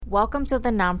Welcome to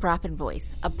the Nonprofit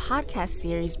Voice, a podcast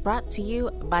series brought to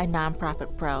you by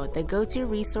NonProfit Pro, the go-to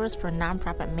resource for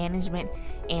nonprofit management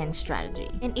and strategy.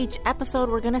 In each episode,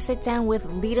 we're going to sit down with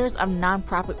leaders of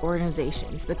nonprofit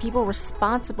organizations, the people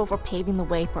responsible for paving the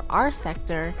way for our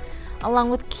sector,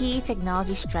 along with key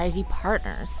technology strategy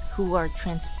partners who are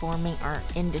transforming our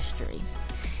industry.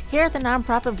 Here at the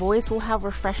Nonprofit Voice, we'll have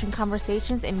refreshing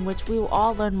conversations in which we will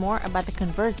all learn more about the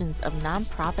convergence of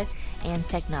nonprofit and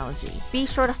technology. Be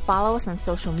sure to follow us on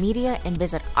social media and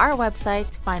visit our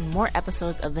website to find more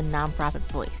episodes of the Nonprofit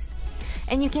Voice.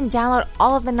 And you can download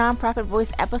all of the Nonprofit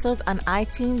Voice episodes on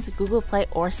iTunes, Google Play,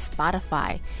 or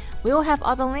Spotify. We will have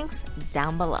all the links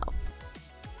down below.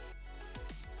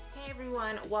 Hey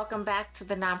everyone, welcome back to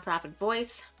the Nonprofit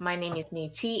Voice. My name is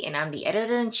Nhu Te, and I'm the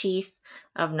editor-in-chief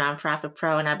of NonProfit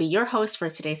Pro, and I'll be your host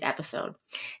for today's episode.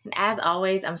 And as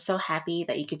always, I'm so happy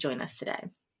that you could join us today.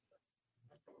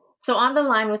 So on the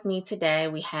line with me today,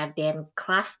 we have Dan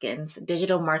Clasgens,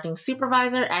 Digital Marketing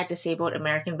Supervisor at Disabled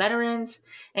American Veterans,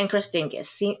 and Chris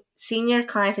Dingus, Senior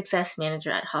Client Success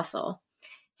Manager at Hustle.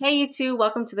 Hey, you two,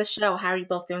 welcome to the show. How are you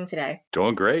both doing today?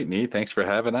 Doing great, Nhi. Thanks for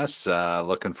having us.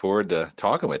 Looking forward to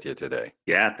talking with you today.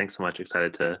 Yeah, thanks so much.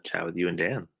 Excited to chat with you and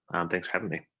Dan. Thanks for having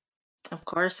me. Of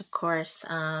course.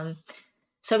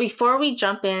 So before we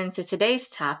jump into today's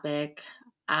topic,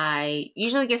 I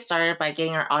usually get started by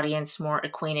getting our audience more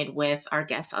acquainted with our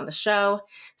guests on the show.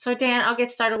 So Dan, I'll get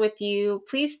started with you.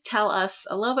 Please tell us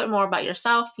a little bit more about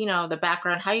yourself, the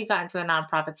background, how you got into the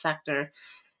nonprofit sector,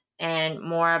 and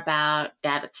more about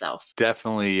DAV itself.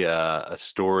 Definitely a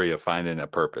story of finding a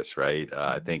purpose, right?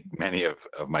 I think many of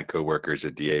my coworkers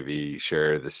at DAV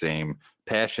share the same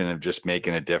passion of just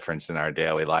making a difference in our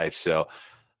daily life. So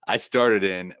I started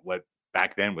in what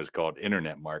back then was called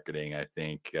internet marketing. I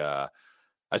think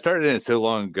I started in it so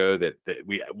long ago that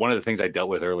one of the things I dealt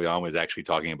with early on was actually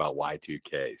talking about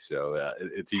Y2K. So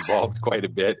it's evolved quite a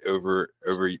bit over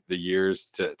the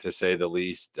years, to say the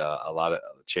least. A lot of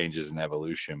changes and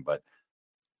evolution, but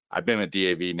I've been at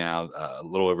DAV now a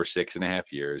little over 6.5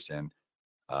 years, and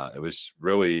it was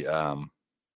really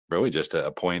just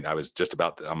a point. I was just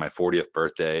about on my 40th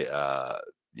birthday.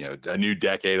 A new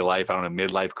decade of life. I don't know,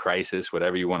 midlife crisis,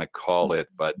 whatever you want to call it,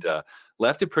 but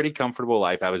left a pretty comfortable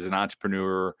life. I was an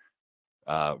entrepreneur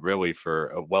really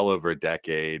for well over a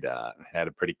decade, had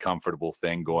a pretty comfortable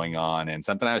thing going on, and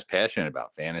something I was passionate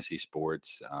about, fantasy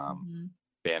sports,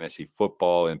 fantasy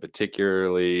football in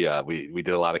particularly. We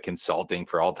did a lot of consulting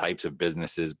for all types of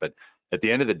businesses, but at the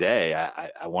end of the day,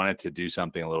 I wanted to do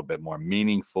something a little bit more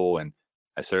meaningful, and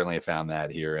I certainly have found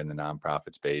that here in the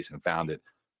nonprofit space, and found it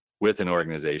with an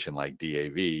organization like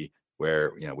DAV,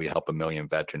 where we help 1 million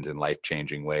veterans in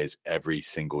life-changing ways every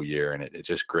single year, and it's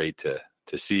just great to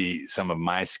see some of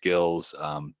my skills,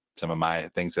 some of my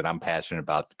things that I'm passionate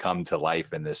about come to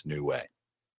life in this new way.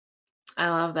 I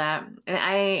love that, and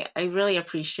I really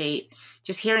appreciate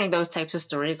just hearing those types of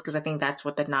stories, because I think that's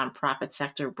what the nonprofit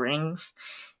sector brings.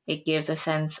 It gives a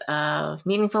sense of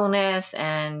meaningfulness,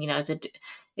 and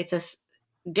it's a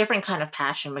different kind of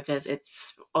passion because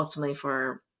it's ultimately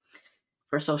for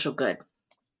social good.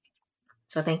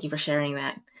 So thank you for sharing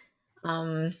that.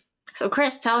 So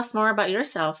Chris, tell us more about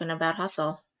yourself and about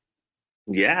Hustle.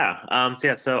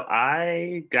 So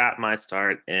I got my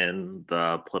start in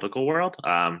the political world.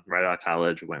 Right out of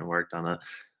college, went and worked on a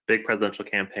big presidential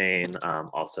campaign.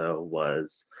 Also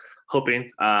was hoping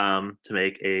to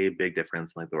make a big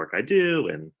difference in the work I do,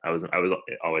 and I was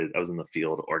in the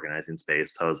field organizing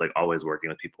space, so I was always working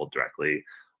with people directly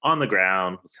on the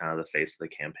ground, was kind of the face of the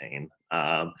campaign,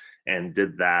 and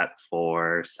did that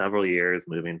for several years,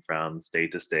 moving from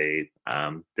state to state,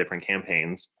 different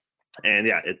campaigns. And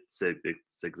yeah,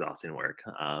 it's exhausting work,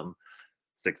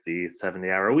 60,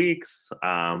 70-hour weeks.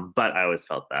 But I always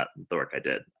felt that the work I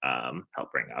did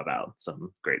helped bring about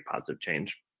some great positive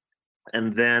change.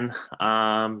 And then,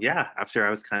 after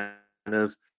I was kind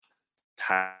of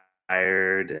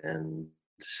tired and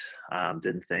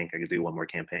didn't think I could do one more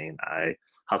campaign, I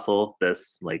Hustle,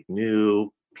 this new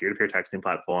peer-to-peer texting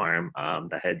platform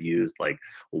that I had used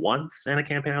once in a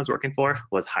campaign I was working for,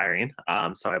 was hiring.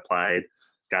 So I applied,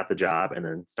 got the job, and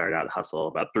then started out at Hustle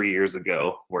about 3 years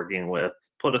ago, working with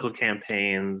political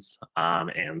campaigns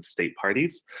and state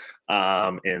parties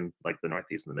in the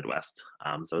Northeast and the Midwest.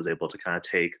 So I was able to kind of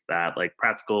take that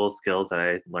practical skills that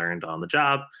I learned on the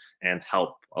job and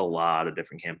help a lot of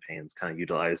different campaigns kind of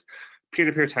utilize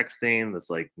peer-to-peer texting, this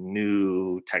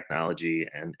new technology,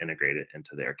 and integrate it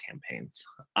into their campaigns.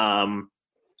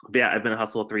 But yeah, I've been at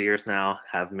Hustle 3 years now,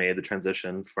 have made the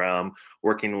transition from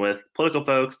working with political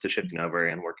folks to shifting over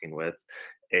and working with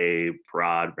a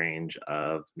broad range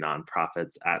of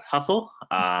nonprofits at Hustle.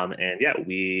 And yeah,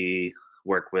 we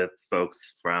work with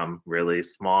folks from really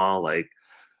small, like,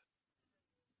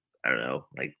 I don't know,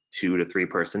 like 2 to 3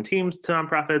 person teams to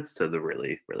nonprofits to the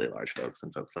really, really large folks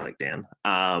and folks like Dan.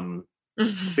 But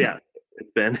yeah,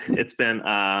 it's been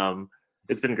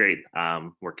great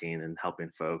working and helping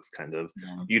folks kind of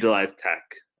utilize tech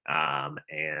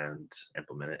and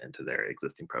implement it into their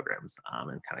existing programs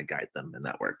and kind of guide them in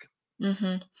that work.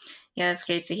 Yeah, that's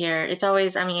great to hear. It's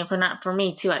always, I mean, for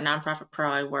me too, at NonProfit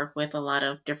Pro, I work with a lot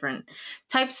of different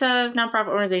types of nonprofit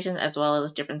organizations as well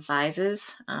as different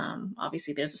sizes.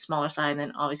 Obviously, there's a smaller side and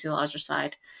then obviously the larger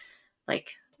side,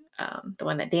 like the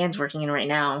one that Dan's working in right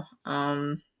now.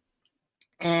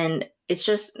 And it's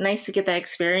just nice to get that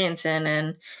experience in,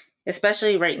 and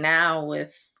especially right now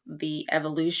with the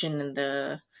evolution and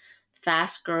the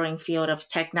fast growing field of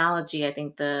technology, I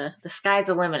think the sky's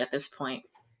the limit at this point.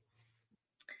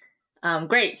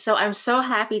 Great. So I'm so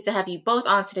happy to have you both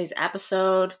on today's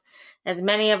episode. As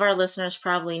many of our listeners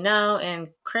probably know, and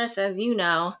Chris, as you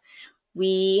know,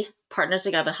 we partnered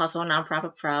together, Hustle and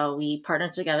NonProfit Pro. We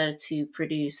partnered together to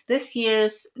produce this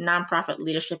year's Nonprofit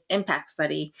Leadership Impact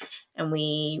Study. And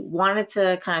we wanted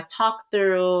to kind of talk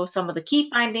through some of the key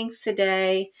findings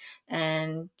today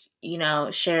and,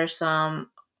 share some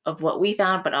of what we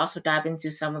found, but also dive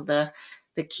into some of the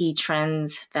key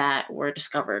trends that were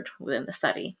discovered within the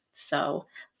study. So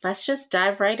let's just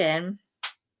dive right in.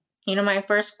 My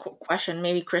first question,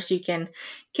 maybe Chris, you can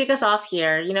kick us off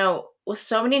here. With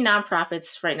so many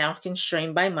nonprofits right now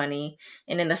constrained by money,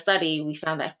 and in the study, we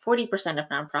found that 40% of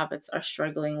nonprofits are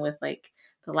struggling with the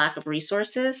lack of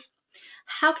resources.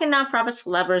 How can nonprofits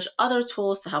leverage other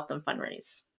tools to help them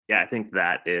fundraise? Yeah, I think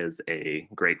that is a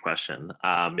great question.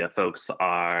 Folks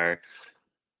are,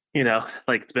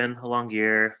 it's been a long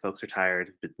year. Folks are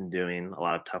tired, been doing a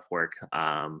lot of tough work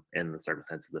in the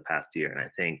circumstances of the past year. And I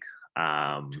think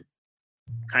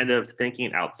kind of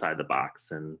thinking outside the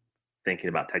box and thinking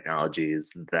about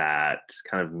technologies that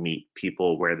kind of meet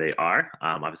people where they are.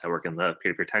 Obviously, I work in the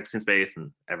peer-to-peer texting space,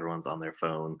 and everyone's on their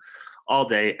phone all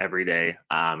day, every day.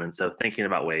 And so thinking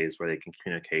about ways where they can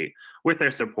communicate with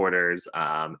their supporters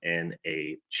in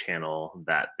a channel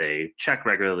that they check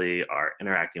regularly, are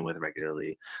interacting with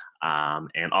regularly,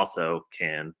 and also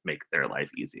can make their life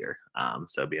easier.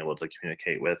 So being able to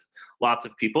communicate with lots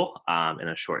of people in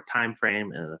a short time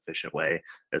frame in an efficient way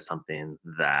is something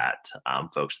that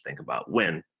folks should think about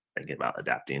when thinking about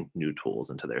adapting new tools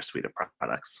into their suite of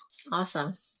products.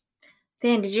 Awesome.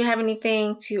 Dan, did you have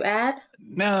anything to add?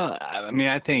 No, I mean,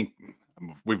 I think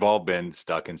we've all been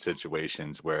stuck in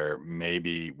situations where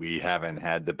maybe we haven't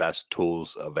had the best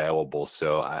tools available.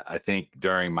 So I think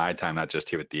during my time, not just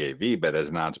here at DAV, but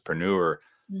as an entrepreneur,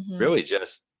 really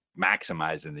just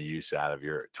maximizing the use out of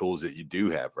your tools that you do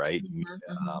have, right?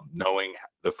 Knowing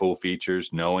the full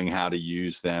features, knowing how to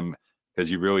use them,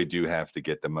 because you really do have to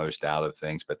get the most out of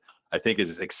things. But I think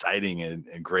as exciting and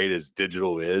great as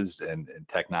digital is and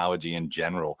technology in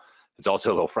general, it's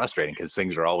also a little frustrating because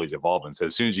things are always evolving. So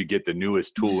as soon as you get the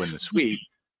newest tool in the suite,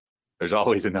 there's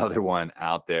always another one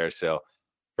out there. So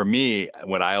for me,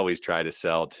 what I always try to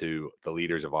sell to the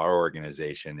leaders of our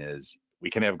organization is we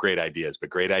can have great ideas, but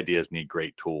great ideas need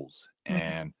great tools.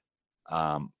 And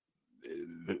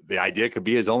the idea could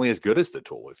be only as good as the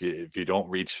tool. If you don't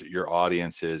reach your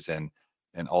audiences and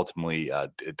ultimately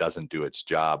it doesn't do its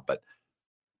job. But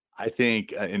I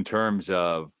think in terms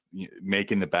of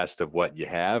making the best of what you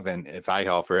have, and if I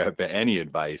offer any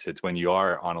advice, it's when you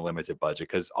are on a limited budget,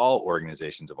 because all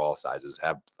organizations of all sizes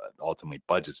have ultimately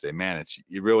budgets they manage.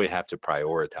 You really have to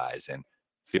prioritize and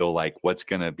feel like what's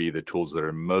going to be the tools that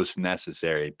are most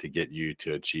necessary to get you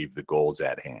to achieve the goals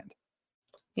at hand.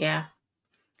 Yeah,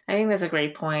 I think that's a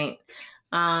great point.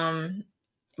 But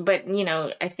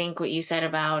I think what you said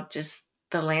about just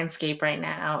the landscape right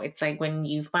now, it's like when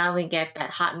you finally get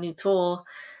that hot new tool,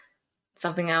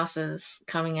 something else is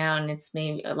coming out and it's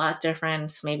maybe a lot different,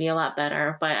 it's maybe a lot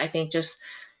better. But I think just,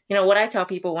 what I tell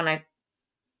people when I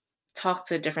talk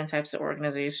to different types of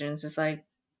organizations is like,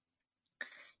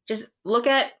 just look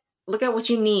at what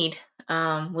you need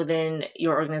within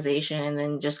your organization and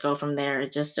then just go from there.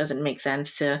 It just doesn't make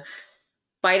sense to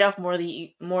bite off more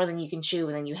than you can chew,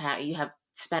 and then you have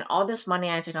spent all this money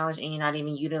on technology and you're not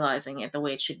even utilizing it the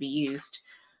way it should be used.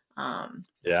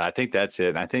 Yeah, I think that's it.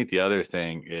 And I think the other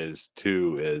thing is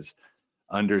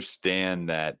understand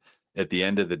that at the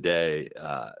end of the day,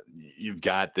 you've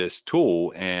got this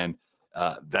tool, and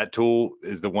that tool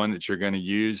is the one that you're going to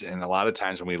use. And a lot of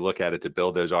times when we look at it to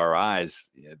build those ROIs,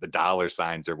 the dollar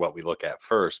signs are what we look at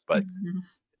first. But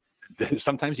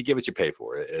sometimes you get what you pay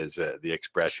for is the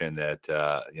expression that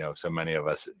so many of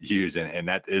us use, and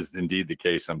that is indeed the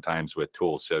case sometimes with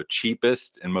tools. So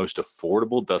cheapest and most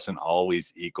affordable doesn't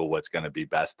always equal what's going to be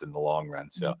best in the long run.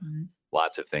 So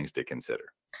lots of things to consider.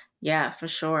 Yeah, for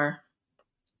sure.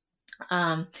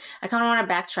 I kind of want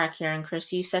to backtrack here, and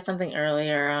Chris, you said something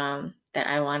earlier that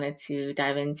I wanted to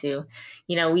dive into.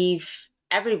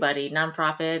 Everybody,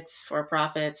 nonprofits,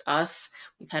 for-profits, us,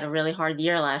 we've had a really hard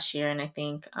year last year, and I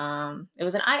think it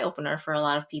was an eye-opener for a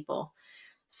lot of people.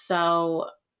 So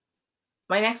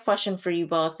my next question for you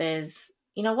both is,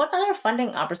 what other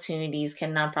funding opportunities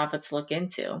can nonprofits look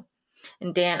into?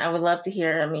 And Dan, I would love to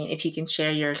hear, if you can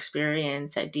share your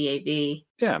experience at DAV.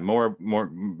 Yeah, more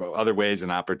other ways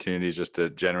and opportunities just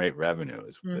to generate revenue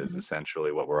is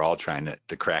essentially what we're all trying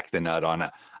to crack the nut on.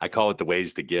 I call it the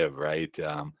ways to give, right?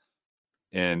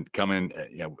 And coming,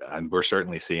 and we're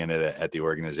certainly seeing it at the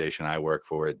organization I work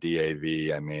for at DAV.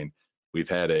 We've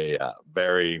had a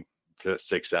very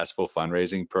successful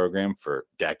fundraising program for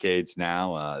decades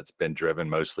now. It's been driven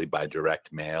mostly by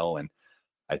direct mail, and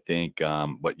I think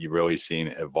what you've really seen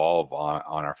evolve on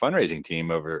our fundraising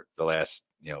team over the last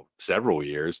several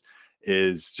years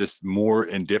is just more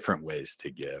and different ways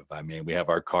to give. We have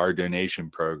our car donation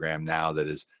program now that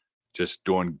is just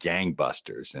doing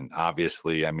gangbusters, and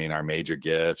obviously, our major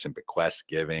gifts and bequest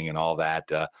giving and all that,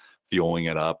 fueling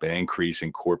it up, an increase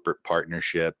in corporate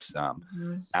partnerships.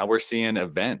 Now we're seeing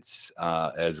events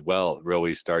as well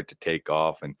really start to take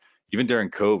off, and even during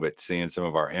COVID, seeing some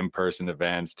of our in-person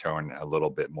events turn a little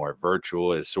bit more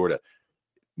virtual has sort of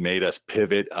made us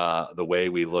pivot the way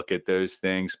we look at those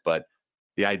things. But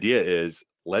the idea is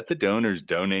let the donors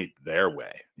donate their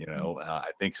way.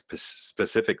 I think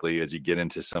specifically as you get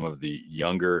into some of the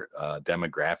younger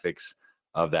demographics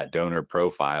of that donor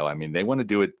profile, they want to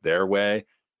do it their way.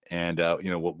 And,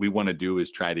 what we want to do is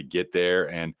try to get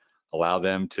there and allow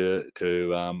them to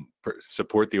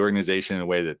support the organization in a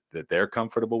way that they're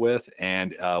comfortable with,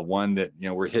 and one that,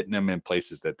 we're hitting them in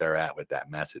places that they're at with that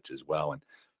message as well. And,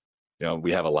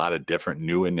 we have a lot of different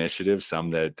new initiatives, some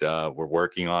that we're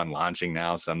working on launching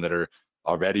now, some that are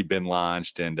already been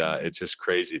launched. And it's just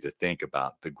crazy to think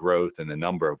about the growth and the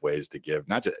number of ways to give,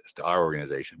 not just to our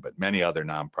organization, but many other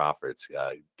nonprofits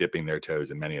dipping their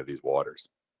toes in many of these waters.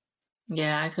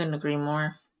 Yeah, I couldn't agree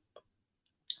more.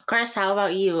 Chris, how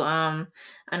about you? I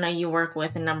know you work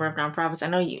with a number of nonprofits. I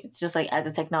know it's just like as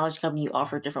a technology company, you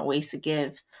offer different ways to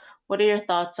give. What are your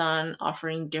thoughts on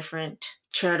offering different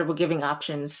charitable giving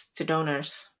options to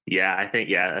donors? Yeah, I think,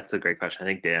 that's a great question. I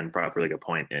think Dan brought up a really good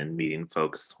point in meeting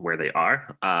folks where they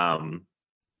are. And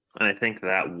I think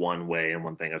that one way and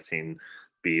one thing I've seen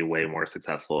be way more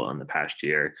successful in the past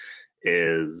year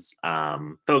is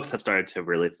folks have started to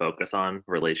really focus on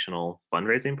relational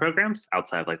fundraising programs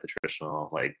outside of like the traditional,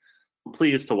 like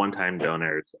please to one-time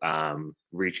donors,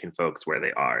 reaching folks where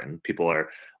they are. And people are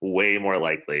way more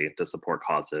likely to support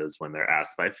causes when they're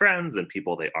asked by friends and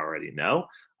people they already know.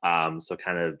 So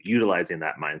kind of utilizing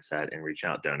that mindset and reaching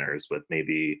out donors with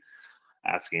maybe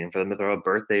asking for them to throw a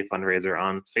birthday fundraiser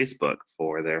on Facebook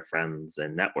for their friends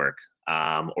and network,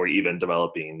 or even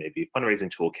developing maybe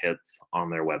fundraising toolkits on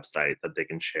their website that they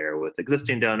can share with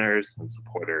existing donors and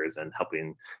supporters, and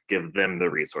helping give them the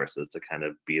resources to kind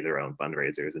of be their own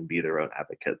fundraisers and be their own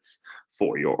advocates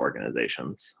for your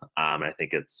organizations. I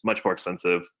think it's much more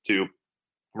expensive to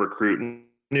recruit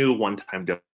new one-time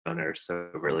donors, so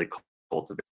really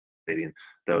cultivating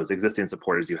those existing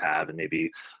supporters you have and maybe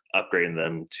upgrading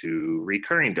them to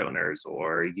recurring donors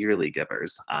or yearly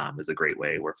givers is a great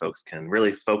way where folks can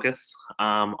really focus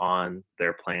on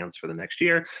their plans for the next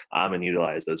year and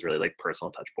utilize those really like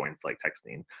personal touch points like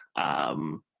texting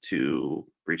to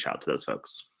reach out to those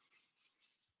folks.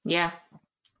 Yeah.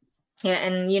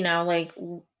 And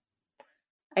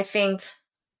I think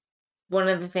one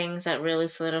of the things that really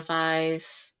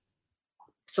solidifies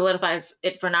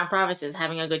it for nonprofits is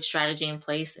having a good strategy in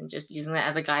place and just using that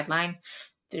as a guideline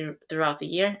throughout the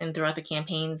year and throughout the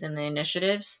campaigns and the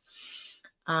initiatives.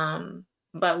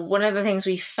 But one of the things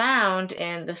we found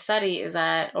in the study is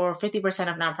that over 50%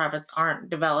 of nonprofits aren't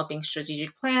developing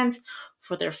strategic plans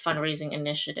for their fundraising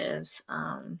initiatives.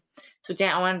 So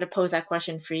Dan, I wanted to pose that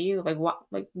question for you.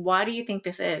 Why do you think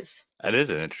this is? That is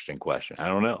an interesting question. I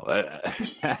don't know.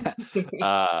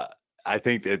 I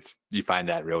think you find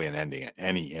that really in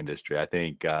any industry. I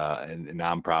think and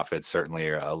nonprofits certainly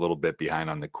are a little bit behind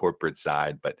on the corporate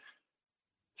side, but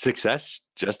success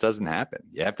just doesn't happen.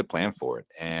 You have to plan for it.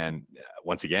 And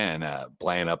once again,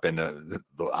 playing up in the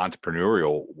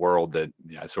entrepreneurial world that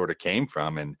I sort of came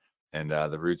from, and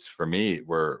the roots for me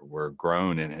were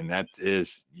grown, and that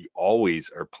is, you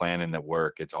always are planning the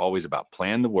work. It's always about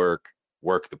plan the work,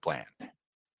 work the plan.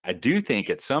 I do think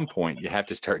at some point you have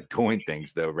to start doing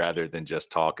things though, rather than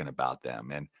just talking about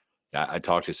them. And I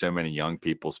talk to so many young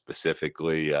people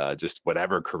specifically, just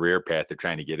whatever career path they're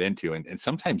trying to get into. And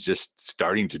sometimes just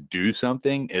starting to do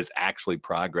something is actually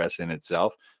progress in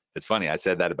itself. It's funny. I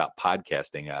said that about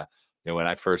podcasting. When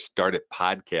I first started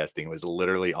podcasting, it was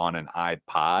literally on an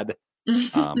iPod.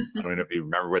 I don't know if you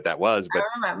remember what that was, but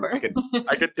I remember.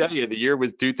 I could tell you the year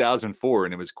was 2004,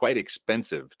 and it was quite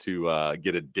expensive to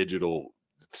get a digital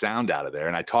sound out of there.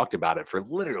 And I talked about it for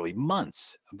literally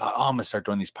months about, I'm gonna start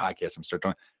doing these podcasts.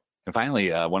 And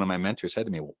finally, one of my mentors said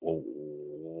to me, well,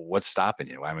 what's stopping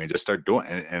you? I mean, just start doing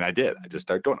it. And I did. I just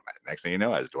started doing them. Next thing you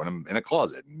know, I was doing them in a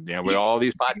closet, and, with all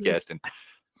these podcasts.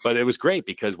 But it was great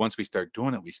because once we start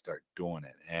doing it, we start doing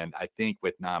it. And I think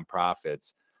with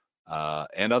nonprofits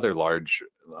and other large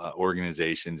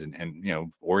organizations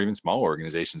and or even small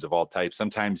organizations of all types,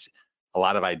 sometimes a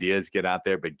lot of ideas get out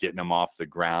there, but getting them off the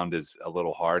ground is a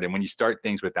little hard. And when you start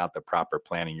things without the proper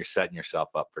planning, you're setting yourself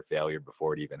up for failure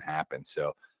before it even happens.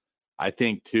 So I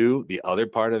think too, the other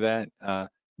part of that,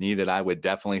 Nhi, that I would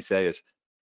definitely say is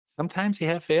sometimes you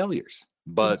have failures,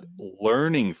 but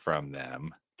learning from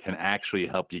them can actually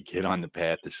help you get on the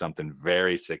path to something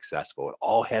very successful. It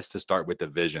all has to start with the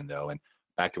vision though. And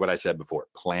back to what I said before,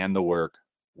 plan the work,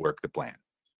 work the plan.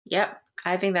 Yep.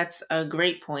 I think that's a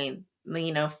great point.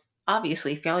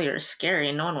 Obviously failure is scary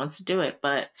and no one wants to do it,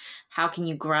 but how can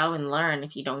you grow and learn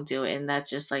if you don't do it? And that's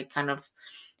just like kind of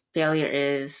failure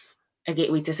is a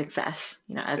gateway to success,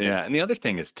 And the other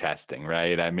thing is testing,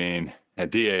 right? I mean,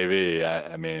 at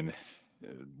DAV, I mean,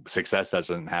 success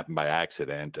doesn't happen by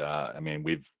accident.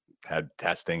 We've had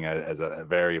testing as a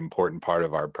very important part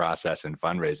of our process in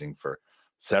fundraising for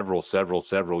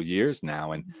several years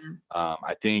now. And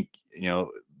I think,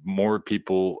 more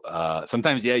people,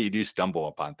 sometimes, you do stumble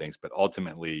upon things, but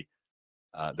ultimately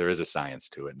there is a science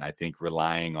to it. And I think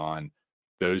relying on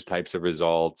those types of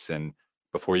results, and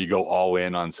before you go all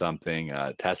in on something,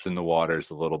 testing the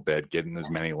waters a little bit, getting as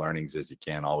many learnings as you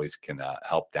can, always can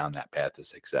help down that path of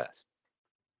success.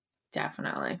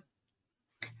 Definitely.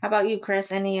 How about you,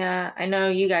 Chris? I know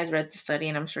you guys read the study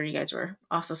and I'm sure you guys were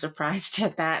also surprised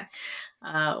at that.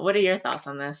 What are your thoughts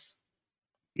on this?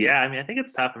 Yeah, I think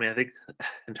it's tough. I think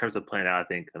in terms of planning out,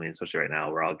 especially right now,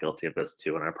 we're all guilty of this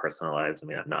too in our personal lives. I'm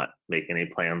not making any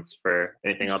plans for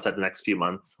anything outside the next few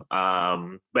months.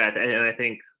 But I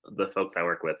think the folks I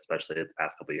work with, especially the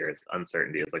past couple of years,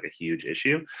 uncertainty is like a huge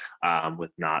issue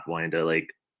with not wanting to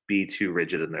be too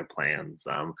rigid in their plans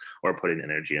or putting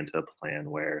energy into a plan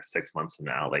where 6 months from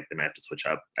now, they might have to switch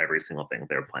up every single thing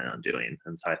they're planning on doing.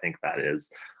 And so I think that is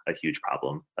a huge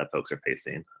problem that folks are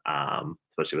facing,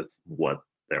 especially with what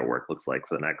their work looks like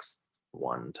for the next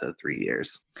 1 to 3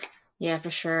 years. Yeah, for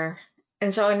sure.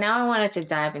 And so now I wanted to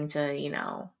dive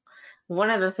into, one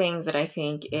of the things that I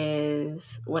think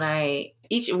is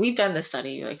we've done this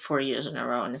study 4 years in a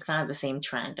row, and it's kind of the same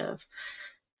trend of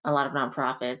a lot of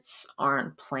nonprofits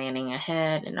aren't planning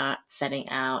ahead and not setting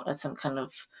out some kind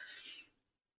of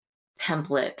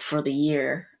template for the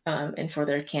year and for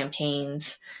their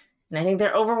campaigns. And I think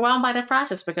they're overwhelmed by the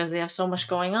process because they have so much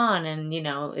going on. And,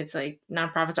 it's like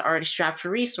nonprofits are already strapped for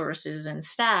resources and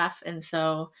staff. And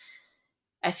so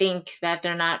I think that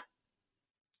they're not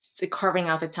carving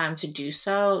out the time to do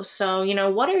so. So,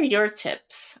 what are your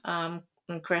tips? And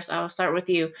Chris, I'll start with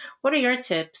you. What are your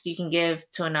tips you can give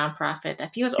to a nonprofit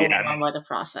that feels overwhelmed by the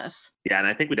process? Yeah, and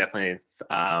I think we definitely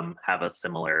had a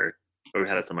similar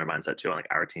mindset too on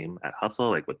our team at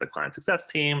Hustle, with the client success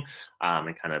team,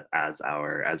 and kind of as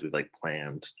we've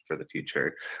planned for the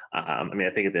future. I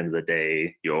think at the end of the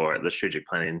day, the strategic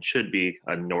planning should be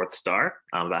a North Star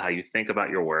about how you think about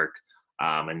your work.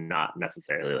 And not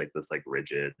necessarily this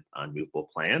rigid,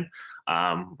 unmovable plan.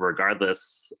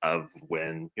 Regardless of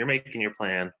when you're making your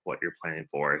plan, what you're planning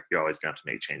for, you're always going to have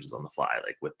to make changes on the fly.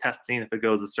 With testing, if it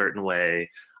goes a certain way,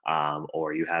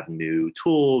 or you have new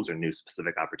tools or new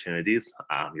specific opportunities,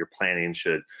 your planning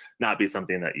should not be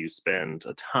something that you spend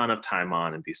a ton of time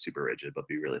on and be super rigid, but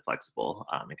be really flexible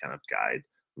and kind of guide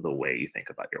the way you think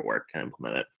about your work and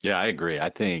implement it. Yeah, I agree. I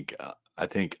think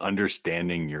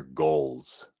understanding your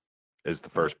goals is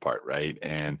the first part, right?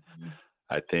 And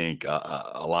I think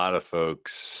a lot of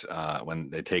folks, when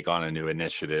they take on a new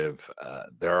initiative,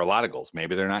 there are a lot of goals.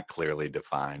 Maybe they're not clearly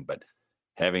defined, but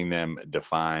having them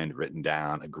defined, written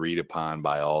down, agreed upon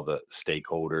by all the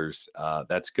stakeholders,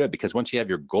 that's good, because once you have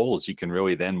your goals, you can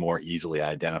really then more easily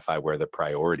identify where the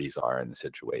priorities are in the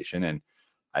situation. And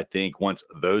I think once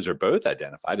those are both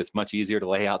identified, it's much easier to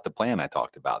lay out the plan I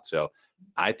talked about. So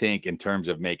I think in terms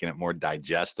of making it more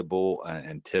digestible,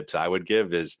 and tips I would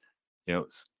give is,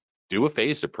 do a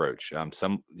phased approach.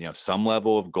 Some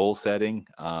level of goal setting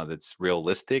that's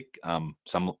realistic.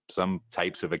 Some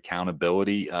types of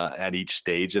accountability at each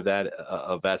stage of that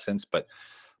of essence. But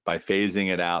by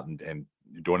phasing it out and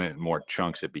doing it in more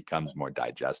chunks, it becomes more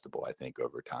digestible, I think,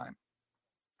 over time.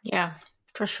 Yeah,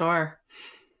 for sure.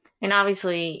 And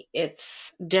obviously,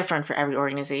 it's different for every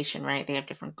organization, right? They have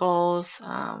different goals,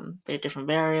 they have different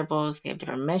variables, they have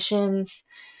different missions.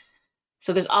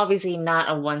 So there's obviously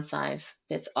not a one size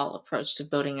fits all approach to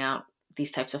building out these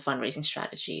types of fundraising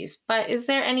strategies. But is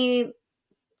there any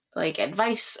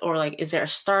advice, or is there a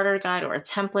starter guide or a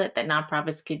template that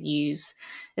nonprofits could use,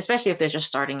 especially if they're just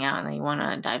starting out and they want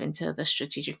to dive into the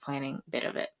strategic planning bit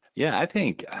of it? Yeah, I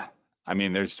think,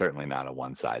 there's certainly not a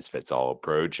one size fits all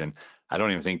approach. And I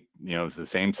don't even think, the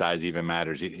same size even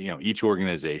matters. Each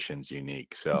organization's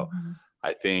unique. So Mhm.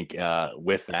 I think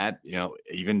with that,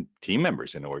 even team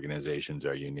members in organizations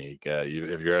are unique.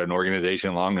 If you're at an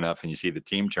organization long enough and you see the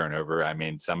team turnover,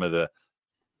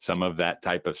 some of that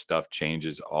type of stuff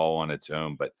changes all on its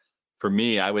own. But for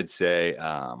me, I would say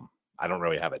I don't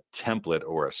really have a template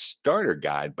or a starter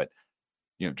guide, but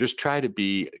just try to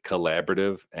be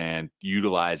collaborative and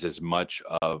utilize as much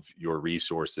of your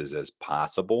resources as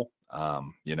possible.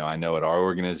 I know at our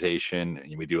organization,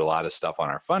 we do a lot of stuff on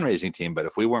our fundraising team, but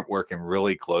if we weren't working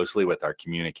really closely with our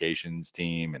communications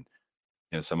team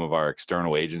and some of our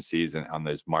external agencies and on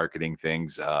those marketing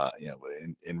things,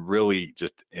 and really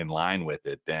just in line with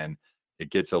it, then it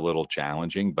gets a little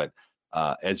challenging. But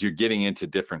as you're getting into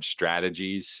different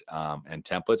strategies and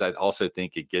templates, I also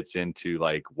think it gets into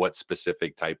what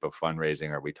specific type of fundraising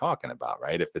are we talking about,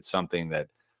 right? If it's something that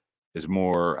is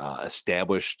more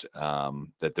established,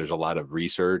 that there's a lot of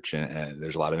research and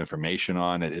there's a lot of information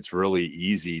on it, it's really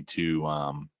easy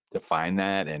to find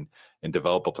that and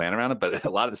develop a plan around it. But a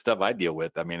lot of the stuff I deal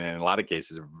with, in a lot of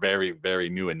cases, are very, very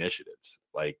new initiatives.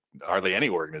 Hardly any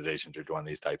organizations are doing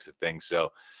these types of things.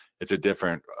 So it's a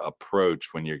different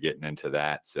approach when you're getting into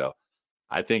that. So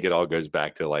I think it all goes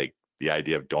back to the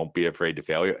idea of don't be afraid to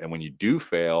fail. And when you do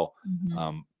fail,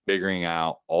 figuring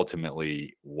out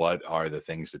ultimately what are the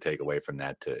things to take away from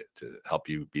that to help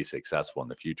you be successful in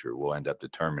the future will end up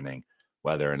determining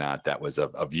whether or not that was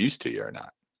of use to you or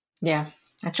not. Yeah,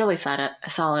 that's really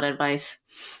solid advice.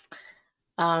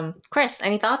 Chris,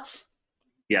 any thoughts?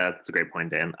 Yeah, that's a great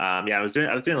point, Dan. I was doing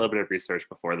a little bit of research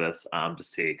before this to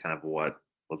see kind of what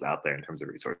was out there in terms of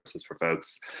resources for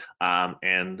folks.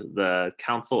 And the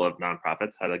Council of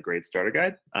Nonprofits had a great starter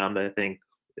guide that I think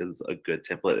is a good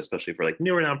template, especially for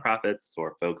newer nonprofits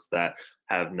or folks that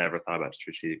have never thought about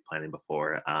strategic planning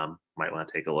before, might want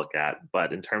to take a look at.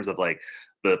 But in terms of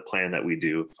the plan that we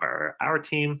do for our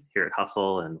team here at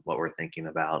Hustle and what we're thinking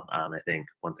about, I think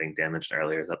one thing Dan mentioned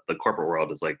earlier is that the corporate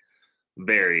world is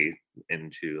very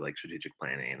into strategic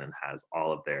planning and has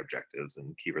all of their objectives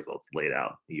and key results laid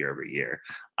out year over year.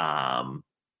 And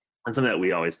something that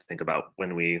we always think about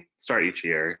when we start each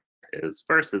year is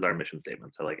first is our mission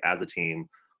statement. So as a team,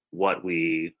 what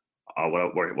we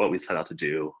set out to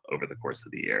do over the course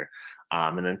of the year.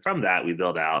 And then from that, we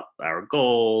build out our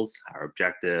goals, our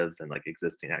objectives, and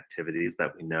existing activities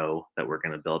that we know that we're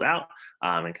going to build out,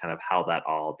 and kind of how that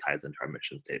all ties into our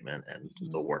mission statement and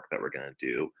the work that we're going to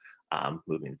do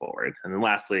moving forward. And then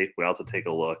lastly, we also take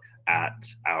a look at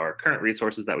our current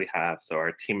resources that we have. So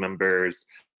our team members,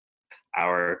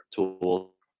 our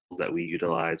tools that we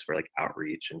utilize for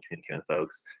outreach and communicating with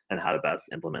folks, and how to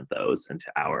best implement those into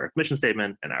our mission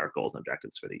statement and our goals and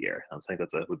objectives for the year. So I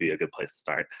think would be a good place to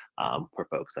start for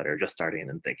folks that are just starting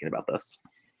and thinking about this.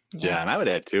 Yeah, and I would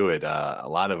add to it a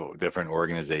lot of different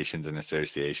organizations and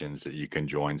associations that you can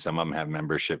join. Some of them have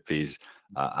membership fees.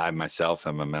 I myself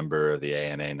am a member of the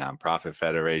ANA Nonprofit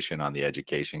Federation on the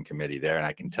education committee there, and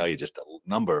I can tell you just a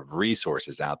number of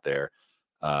resources out there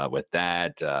with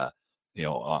that.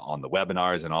 On the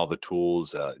webinars and all the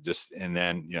tools, and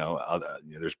then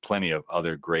there's plenty of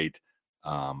other great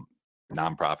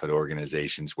nonprofit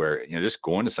organizations where just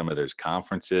going to some of those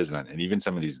conferences and even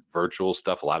some of these virtual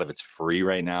stuff, a lot of it's free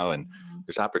right now, and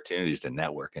there's opportunities to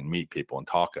network and meet people and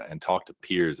talk to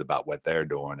peers about what they're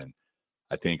doing, and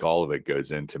I think all of it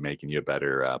goes into making you a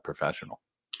better professional.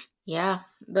 Yeah,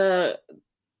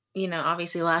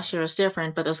 obviously last year was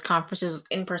different, but those conferences,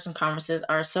 in-person conferences,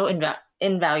 are so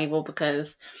invaluable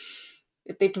because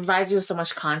they provide you with so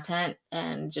much content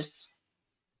and just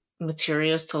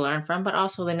materials to learn from, but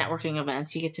also the networking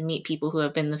events. You get to meet people who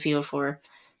have been in the field for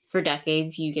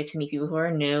decades. You get to meet people who are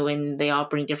new, and they all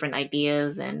bring different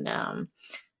ideas and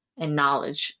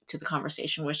knowledge to the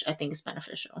conversation, which I think is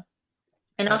beneficial.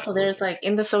 And Absolutely. Also there's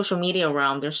in the social media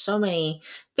realm, there's so many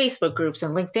Facebook groups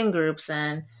and LinkedIn groups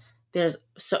and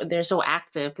they're so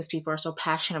active because people are so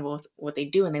passionate with what they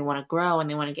do and they want to grow and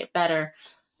they want to get better.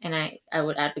 And I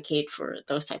would advocate for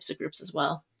those types of groups as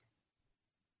well.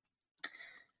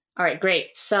 All right,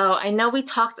 great. So I know we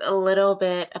talked a little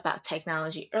bit about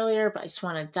technology earlier, but I just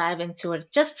want to dive into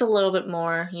it just a little bit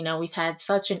more. We've had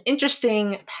such an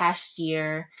interesting past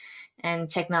year, and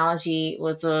technology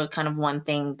was the kind of one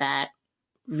thing that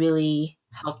really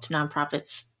helped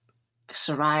nonprofits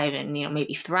survive and,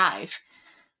 maybe thrive.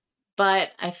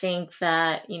 But I think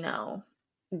that,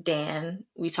 Dan,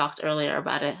 we talked earlier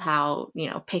about it, how,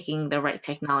 picking the right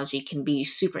technology can be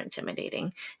super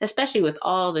intimidating, especially with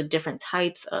all the different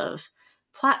types of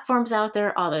platforms out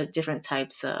there, all the different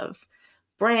types of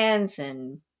brands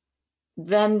and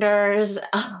vendors.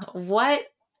 What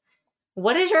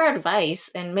is your advice,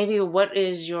 and maybe what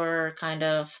is your kind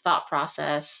of thought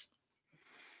process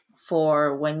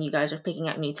for when you guys are picking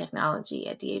up new technology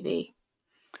at DAV?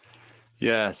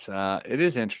 Yes, it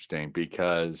is interesting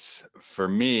because for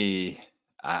me,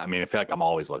 I mean, I feel like I'm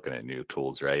always looking at new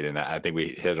tools, right? And I think we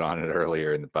hit on it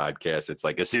earlier in the podcast. It's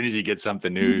like as soon as you get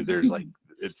something new, there's like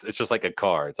it's just like a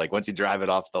car. It's like once you drive it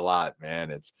off the lot, man,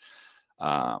 it's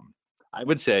I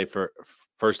would say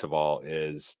first of all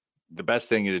is the best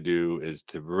thing to do is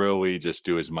to really just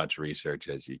do as much research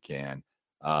as you can.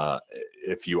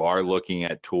 If you are looking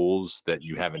at tools that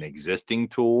you have an existing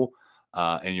tool,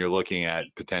 and you're looking at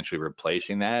potentially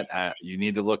replacing that, you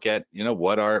need to look at,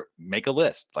 make a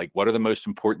list. Like, what are the most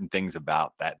important things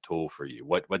about that tool for you?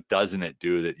 What doesn't it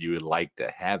do that you would like to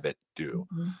have it do?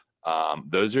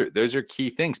 Those are key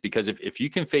things, because if you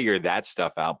can figure that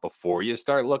stuff out before you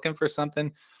start looking for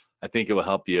something, I think it will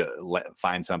help you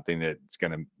find something that's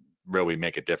going to really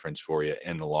make a difference for you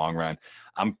in the long run.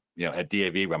 At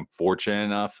DAV, I'm fortunate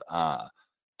enough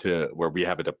to where we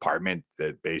have a department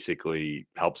that basically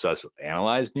helps us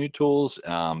analyze new tools.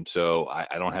 So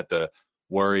I don't have to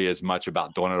worry as much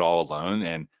about doing it all alone.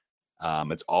 And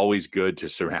it's always good to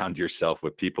surround yourself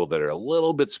with people that are a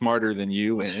little bit smarter than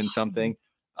you in something.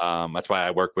 That's why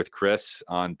I work with Chris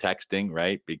on texting,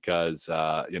 right? Because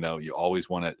you always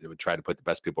want to try to put the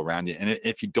best people around you. And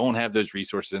if you don't have those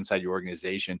resources inside your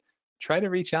organization, try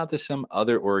to reach out to some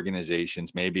other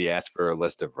organizations. Maybe ask for a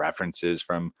list of references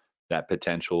from that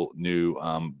potential new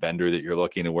vendor that you're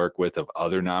looking to work with, of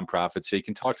other nonprofits, so you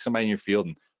can talk to somebody in your field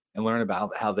and learn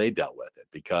about how they dealt with it.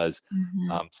 Because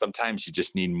sometimes you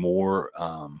just need more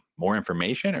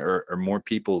information or more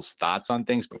people's thoughts on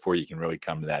things before you can really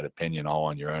come to that opinion all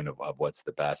on your own of what's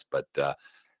the best. But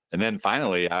and then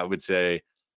finally, I would say,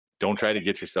 don't try to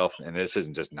get yourself, and this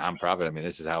isn't just nonprofit, I mean,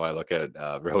 this is how I look at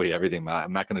really everything.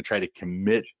 I'm not going to try to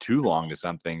commit too long to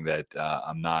something that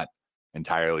I'm not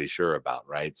entirely sure about,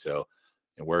 right? So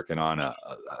working on a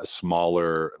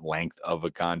smaller length of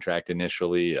a contract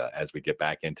initially, as we get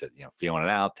back into feeling it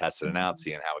out, testing it out,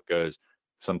 seeing how it goes.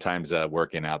 Sometimes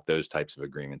working out those types of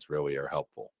agreements really are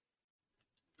helpful.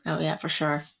 Oh yeah, for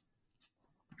sure.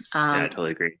 Yeah, I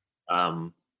totally agree.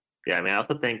 Yeah, I mean, I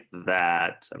also think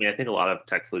that, I think a lot of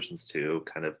tech solutions too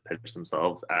kind of pitch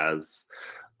themselves as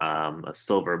a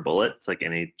silver bullet to like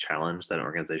any challenge that an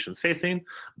organization's facing.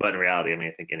 But in reality,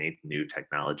 I think any new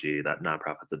technology that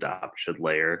nonprofits adopt should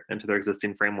layer into their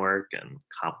existing framework and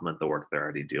complement the work they're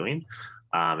already doing.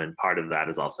 And part of that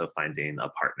is also finding a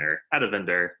partner at a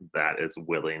vendor that is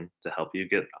willing to help you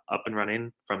get up and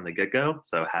running from the get-go.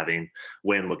 So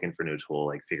when looking for a new tool,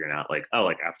 like figuring out like, oh,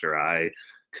 like after I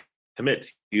commit to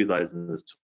utilizing this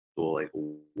tool, like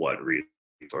what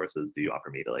resources do you offer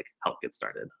me to like help get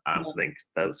started? So I think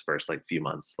those first like few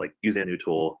months, like using a new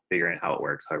tool, figuring out how it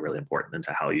works, are really important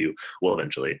into how you will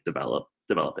eventually develop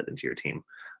it into your team.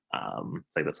 So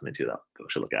like that's something too that people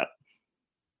should look at.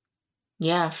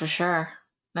 Yeah, for sure.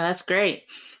 No, that's great.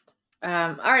 All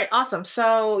right, awesome.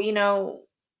 So,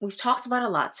 we've talked about a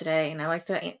lot today, and I like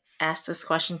to ask this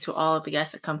question to all of the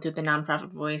guests that come through the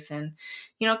Nonprofit Voice. And,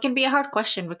 it can be a hard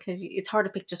question because it's hard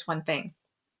to pick just one thing.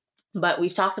 But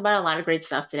we've talked about a lot of great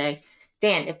stuff today.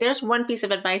 Dan, if there's one piece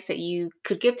of advice that you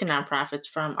could give to nonprofits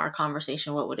from our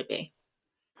conversation, what would it be?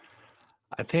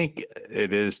 I think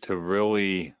it is to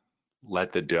really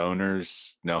let the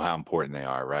donors know how important they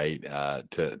are, right?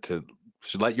 To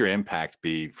let your impact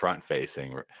be front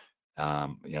facing.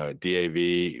 At DAV,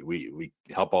 we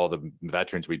help all the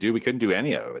veterans we do. We couldn't do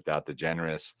any of it without the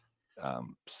generous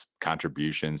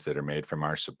contributions that are made from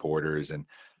our supporters. And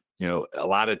a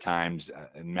lot of times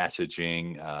in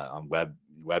messaging on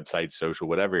websites, social,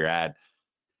 whatever you're at,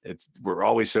 we're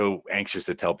always so anxious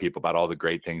to tell people about all the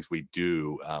great things we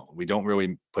do. We don't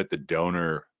really put the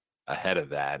donor ahead of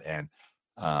that, and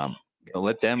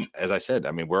let them, as I said,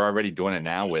 we're already doing it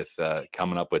now with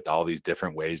coming up with all these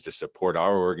different ways to support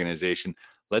our organization.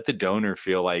 let the donor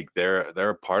feel like they're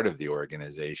a part of the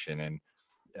organization.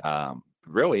 And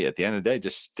really, at the end of the day,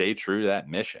 just stay true to that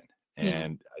mission.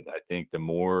 And I think the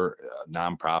more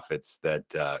nonprofits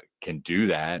that can do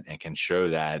that and can show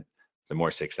that, the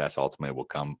more success ultimately will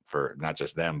come for not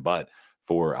just them, but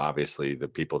for obviously the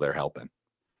people they're helping.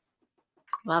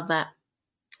 Love that.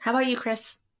 How about you,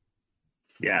 Chris?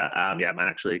 Yeah, mine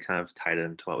actually kind of tied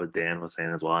into what Dan was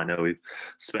saying as well. I know we've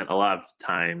spent a lot of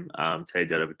time today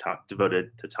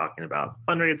devoted to talking about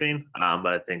fundraising,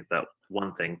 but I think that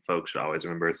one thing folks should always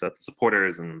remember is that the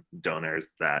supporters and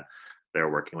donors that they're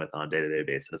working with on a day-to-day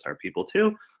basis are people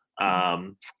too.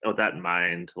 With that in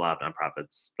mind, a lot of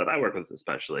nonprofits that I work with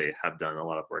especially have done a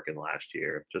lot of work in the last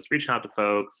year, just reaching out to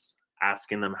folks,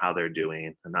 asking them how they're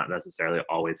doing, and not necessarily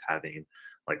always having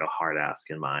like a hard ask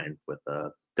in mind with a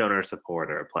donor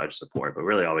support or a pledge support, but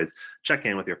really always check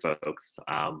in with your folks,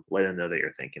 let them know that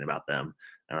you're thinking about them.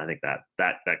 And I think that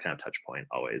kind of touch point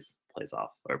always plays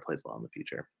well in the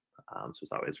future. So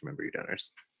just always remember your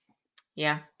donors.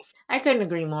 Yeah, I couldn't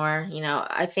agree more.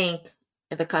 I think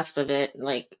at the cusp of it,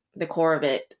 like the core of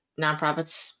it,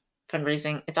 nonprofits,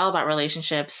 fundraising, it's all about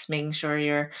relationships, making sure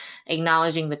you're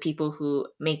acknowledging the people who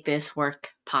make this work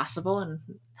possible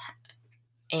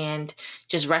and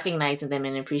just recognizing them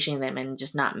and appreciating them and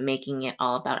just not making it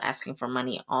all about asking for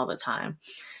money all the time.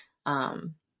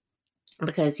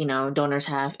 Because, donors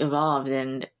have evolved,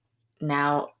 and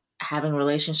now having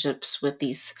relationships with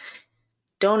these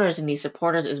donors and these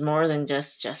supporters is more than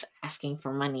just asking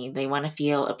for money. They want to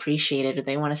feel appreciated.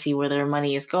 They want to see where their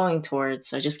money is going towards.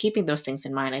 So just keeping those things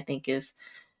in mind, I think, is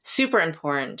super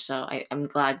important. So I'm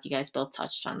glad you guys both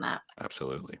touched on that.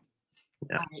 Absolutely.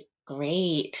 Yeah. All right,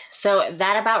 great. So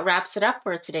that about wraps it up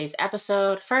for today's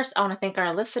episode. First, I want to thank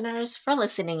our listeners for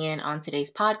listening in on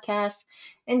today's podcast.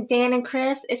 And Dan and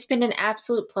Chris, it's been an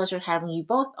absolute pleasure having you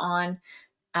both on.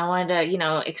 I wanted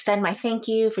to, extend my thank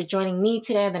you for joining me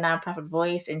today on the Nonprofit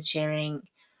Voice and sharing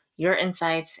your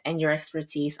insights and your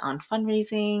expertise on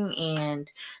fundraising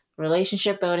and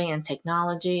relationship building and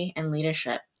technology and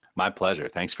leadership. My pleasure.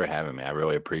 Thanks for having me. I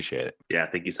really appreciate it. Yeah,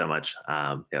 thank you so much.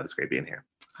 It was great being here.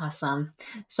 Awesome.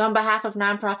 So on behalf of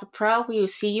Nonprofit Pro, we will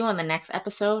see you on the next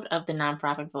episode of the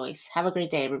Nonprofit Voice. Have a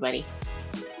great day, everybody.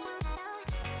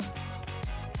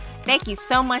 Thank you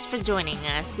so much for joining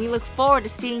us. We look forward to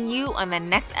seeing you on the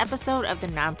next episode of the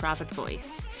Nonprofit Voice.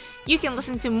 You can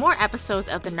listen to more episodes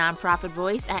of the Nonprofit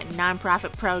Voice at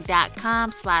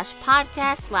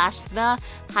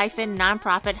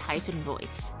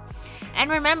nonprofitpro.com/podcast/the-nonprofit-voice.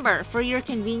 And remember, for your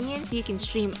convenience, you can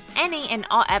stream any and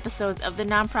all episodes of the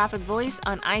Nonprofit Voice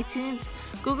on iTunes,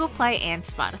 Google Play, and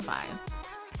Spotify.